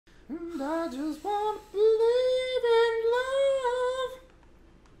And I just want to believe in love.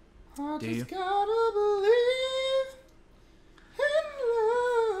 I Do just you? gotta believe in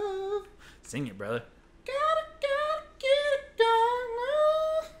love. Sing it, brother. Gotta get it done.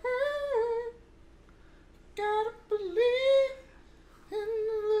 Gotta believe in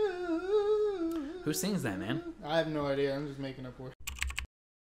love. Who sings that, man? I have no idea. I'm just making up words.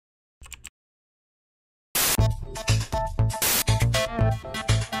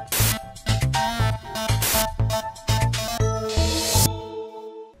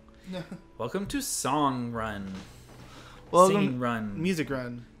 Welcome to Song Run. Welcome, Singing Run. Music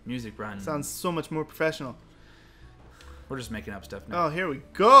Run. Music Run. Sounds so much more professional. We're just making up stuff now. Oh, here we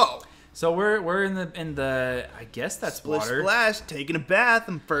go. So we're in the I guess that's Splish water. splash, taking a bath.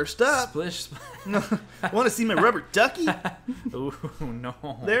 I'm first up. Splish splash. Want to see my rubber ducky? Ooh, no.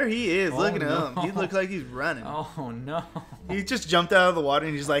 There he is. Oh, Look at no. him. He looks like he's running. Oh no. He just jumped out of the water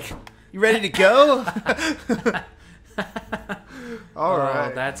and he's like, "You ready to go?" All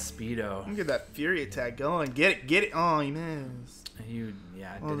right. Oh, that's Speedo. Get that fury attack going. Get it. Oh, you missed.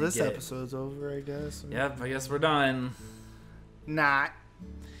 Yeah. Well, didn't this get it. episode's over, I guess. Yep, I guess we're done. Not.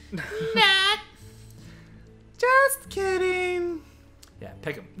 Not. Just kidding. Yeah,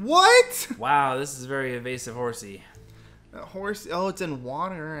 pick him. What? Wow, this is very evasive horsey. A horse. Oh, it's in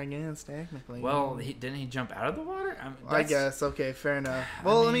water, I guess, technically. Well, didn't he jump out of the water? I guess. Okay, fair enough.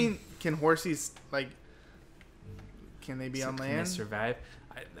 Well, I mean, can horses, like, can they be on Can they land? survive?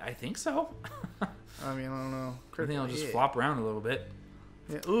 I think so. I mean, I don't know. I think they'll just Yeah. flop around a little bit.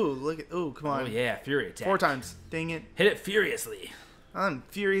 Yeah. Ooh, look at. Ooh, come on. Oh yeah, fury attack. 4 times. Dang it. Hit it furiously. I'm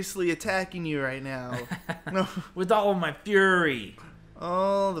furiously attacking you right now. No. With all of my fury.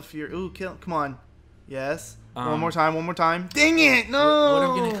 Oh, the fury. Ooh, kill. Come on. Yes. One Um, more time. One more time. Dang it. No. What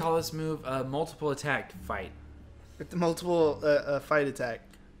I'm gonna call this move? Multiple attack fight. It's a multiple fight attack.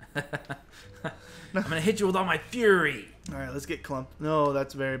 I'm gonna hit you with all my fury. All right, let's get clumped. No,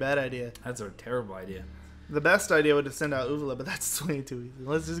 that's a very bad idea. That's a terrible idea. The best idea would have send out Uvula, but that's way too easy.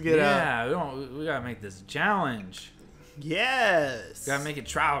 Let's just get out. Yeah, we gotta make this a challenge. Yes. Gotta make a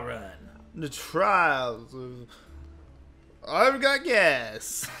trial run. The trials of... I've got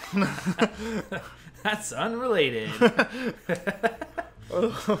gas. That's unrelated.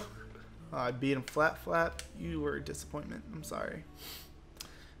 Oh, I beat him flat. You were a disappointment. I'm sorry.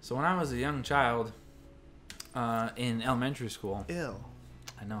 So when I was a young child in elementary school, Ew.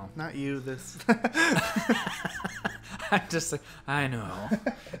 I know. Not you, this. I'm just like, I know.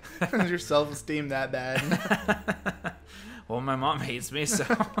 Is your self-esteem that bad? Well, my mom hates me, so.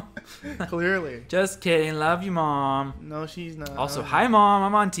 Clearly. Just kidding. Love you, Mom. No, she's not. Also, hi, Mom.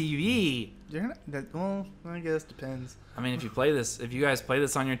 I'm on TV. You're not, well, I guess depends. I mean, if you guys play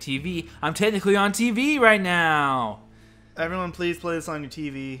this on your TV, I'm technically on TV right now. Everyone, please play this on your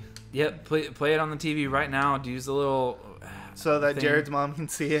TV. Yep, play it on the TV right now. Use the little so that thing. Jared's mom can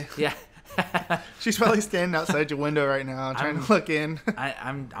see it. Yeah. She's probably standing outside your window right now, trying to look in.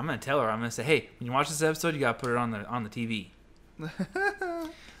 I'm gonna tell her. I'm gonna say, hey, when you watch this episode, you gotta put it on the TV.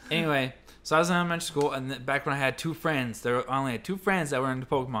 Anyway, so I was in elementary school, and back when I had 2 friends, I only had 2 friends that were into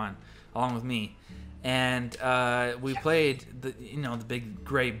Pokemon, along with me, and we played the big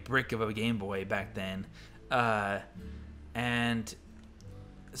gray brick of a Game Boy back then, and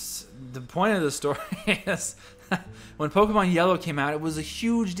the point of the story is when Pokemon Yellow came out, it was a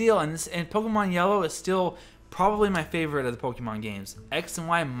huge deal, and Pokemon Yellow is still probably my favorite of the Pokemon games. X and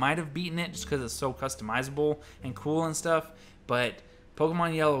Y might have beaten it just because it's so customizable and cool and stuff, but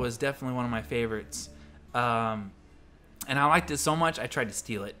Pokemon Yellow is definitely one of my favorites. And I liked it so much, I tried to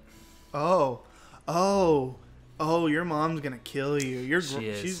steal it. Oh, your mom's gonna kill you.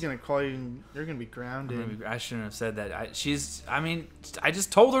 She's gonna call you. You're gonna be grounded. I shouldn't have said that. I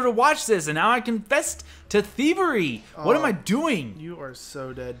just told her to watch this, and now I confessed to thievery. What am I doing? You are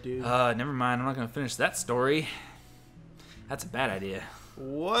so dead, dude. Never mind. I'm not gonna finish that story. That's a bad idea.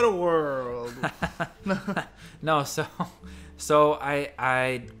 What a world. No, so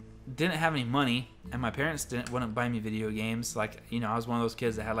I didn't have any money, and my parents wouldn't buy me video games. Like, I was one of those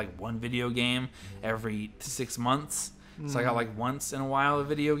kids that had like one video game every 6 months. So I got like once in a while a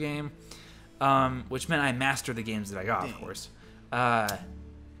video game, which meant I mastered the games that I got, of course.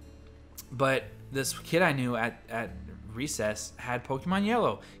 But this kid I knew at recess had Pokemon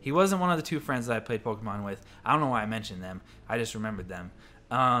Yellow. He wasn't one of the 2 friends that I played Pokemon with. I don't know why I mentioned them. I just remembered them.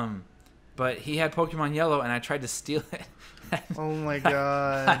 But he had Pokemon Yellow, and I tried to steal it. Oh my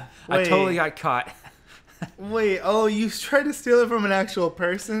god. I totally got caught. Wait, you tried to steal it from an actual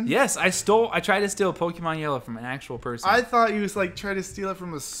person? Yes, I tried to steal Pokemon Yellow from an actual person. I thought you was like trying to steal it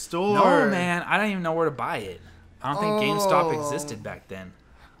from a store. No, man, I don't even know where to buy it. I don't think GameStop existed back then.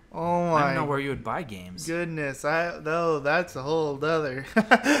 Oh I my don't know where you would buy games. goodness! That's a whole other,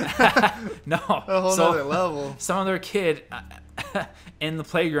 No, a whole other level. some other kid in the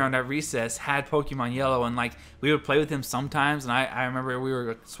playground at recess had Pokemon Yellow, and like we would play with him sometimes. And I remember we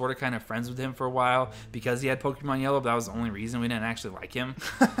were sort of kind of friends with him for a while because he had Pokemon Yellow. But that was the only reason we didn't actually like him.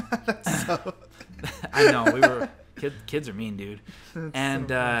 So, I know we were kids are mean, dude. And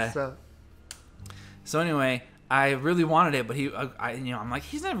so anyway, I really wanted it, but I'm like,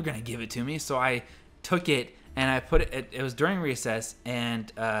 he's never gonna give it to me. So I took it and I put it. It was during recess,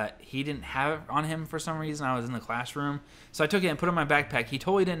 and he didn't have it on him for some reason. I was in the classroom, so I took it and put it in my backpack. He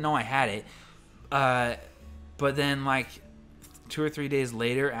totally didn't know I had it. But then like 2 or 3 days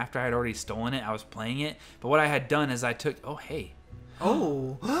later, after I had already stolen it, I was playing it. But what I had done is I took. Oh hey.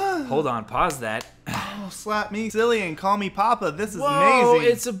 oh, Hold on, pause that. oh, slap me silly and call me Papa. This is Whoa,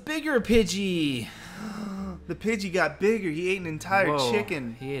 amazing. it's a bigger Pidgey. The Pidgey got bigger. He ate an entire Whoa,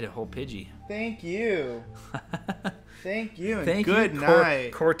 chicken. He ate a whole Pidgey. Thank you. Thank you. And Thank good you,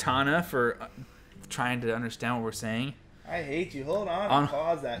 night. Cortana, for trying to understand what we're saying. I hate you. Hold on.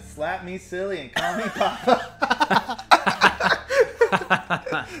 Pause that. Slap me silly and call me Papa.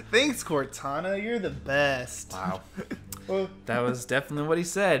 Thanks, Cortana. You're the best. Wow. That was definitely what he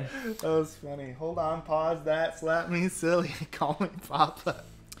said. That was funny. Hold on. Pause that. Slap me silly and call me Papa.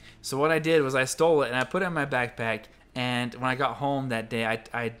 So what I did was I stole it and I put it in my backpack. And when I got home that day,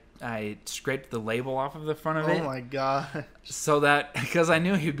 I scraped the label off of the front of it. Oh my god. So that, because I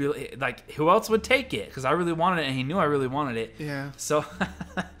knew he'd be like, who else would take it? Because I really wanted it, and he knew I really wanted it. Yeah. So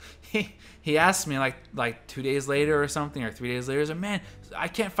he asked me like 2 days later or something, or 3 days later. He's like, man, I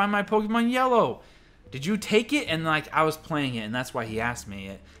can't find my Pokemon Yellow. Did you take it? And like I was playing it, and that's why he asked me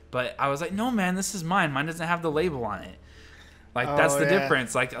it. But I was like, no, man, this is mine. Mine doesn't have the label on it. Like that's the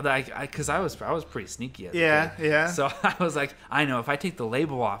difference. Like, because I was pretty sneaky at the kid. Yeah. So I was like, I know if I take the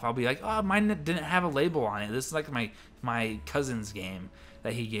label off, I'll be like, oh, mine didn't have a label on it. This is like my cousin's game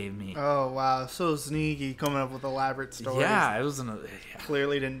that he gave me. Oh wow, so sneaky, coming up with elaborate stories. Yeah, it was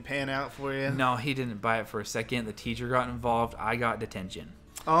Clearly didn't pan out for you. No, he didn't buy it for a second. The teacher got involved. I got detention.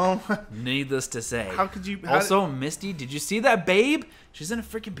 Oh. Needless to say. How could you? Also, Misty, did you see that babe? She's in a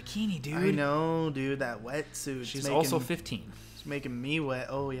freaking bikini, dude. I know, dude. That wetsuit. She's also 15. It's making me wet.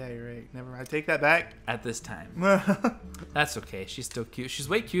 Oh yeah, you're right. Never mind. I take that back. At this time. That's okay. She's still cute. She's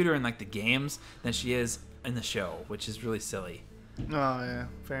way cuter in like the games than she is in the show, which is really silly. Oh yeah,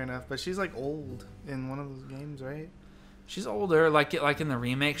 fair enough. But she's like old in one of those games, right? She's older, like in the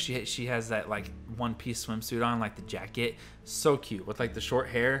remake. She has that like one-piece swimsuit on, like the jacket. So cute with like the short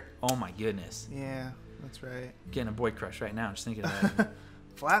hair. Oh my goodness. Yeah, that's right. Getting a boy crush right now. Just thinking about it.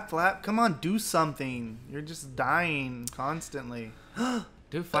 Flap, come on, do something. You're just dying constantly.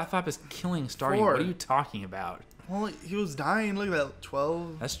 Dude, Flap is killing Staryu. 4. What are you talking about? Well, he was dying. Look at that,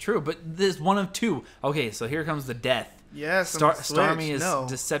 12. That's true, but this one of two. Okay, so here comes the death. Yes, Starmie is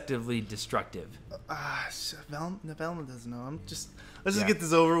deceptively destructive. Velma doesn't know. Let's just get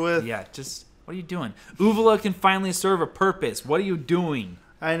this over with. Yeah, just what are you doing? Uvula can finally serve a purpose. What are you doing?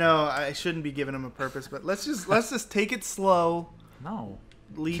 I know I shouldn't be giving him a purpose, but let's just take it slow. No,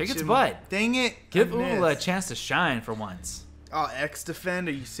 Leech kick its him. butt. Dang it! Give Uvula a chance to shine for once. Oh, X defend?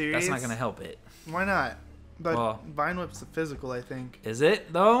 Are you serious? That's not gonna help it. Why not? But well, Vine Whip's a physical, I think. Is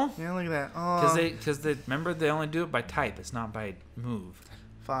it though? Yeah, look at that. Oh. Because they remember they only do it by type. It's not by move.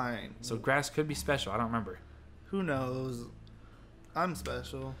 Fine. So grass could be special. I don't remember. Who knows? I'm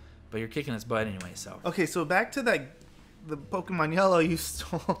special. But you're kicking its butt anyway. So. Okay, so back to the Pokemon Yellow you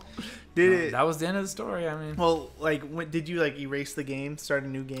stole. It? That was the end of the story. I mean. Well, like, did you like erase the game, start a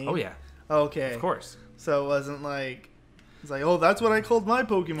new game? Oh yeah. Okay. Of course. So it wasn't like. It's like, oh, that's what I called my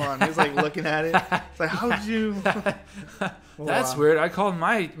Pokemon. He was like looking at it. It's like, how'd you? That's weird. I called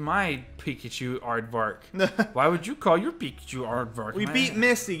my Pikachu Aardvark. Why would you call your Pikachu Aardvark? We beat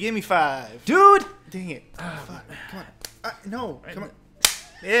Misty. Give me 5. Dude! Dang it. Oh, fuck. Come on. No, come on.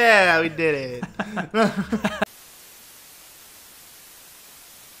 Yeah, we did it.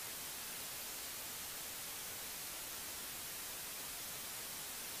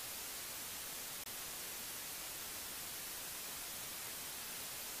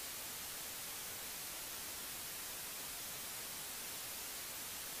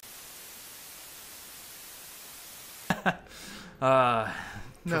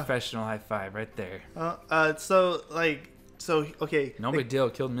 Professional high five right there. Okay. No big deal.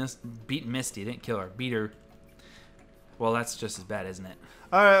 Beat Misty. Didn't kill her. Beat her. Well, that's just as bad, isn't it?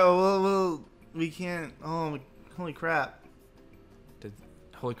 All right. Well, we can't. Oh, holy crap!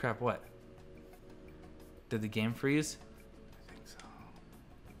 Holy crap! What? Did the game freeze? I think so.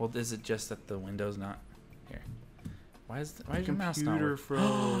 Well, is it just that the window's not here? Why is your mouse not Computer working?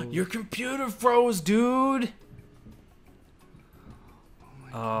 froze. Your computer froze, dude.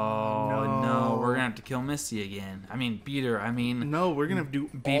 Oh no, we're gonna have to kill Misty again. I mean, beat her. I mean, No, we're gonna do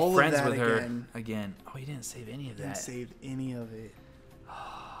be all friends of that with her again. Oh, you didn't save any of that. Didn't save any of it.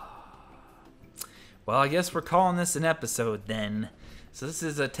 Well, I guess we're calling this an episode then. So this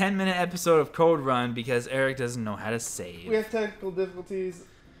is a 10-minute episode of Code Run because Eric doesn't know how to save. We have technical difficulties.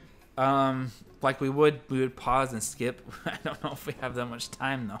 Like we would pause and skip. I don't know if we have that much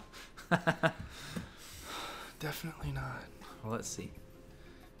time though. Definitely not. Well, let's see.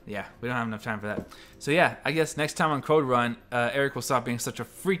 Yeah, we don't have enough time for that. So yeah, I guess next time on Code Run, Eric will stop being such a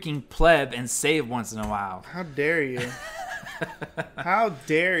freaking pleb and save once in a while. How dare you? How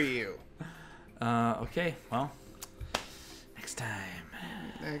dare you? Okay, well, next time.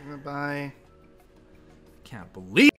 Bye. Can't believe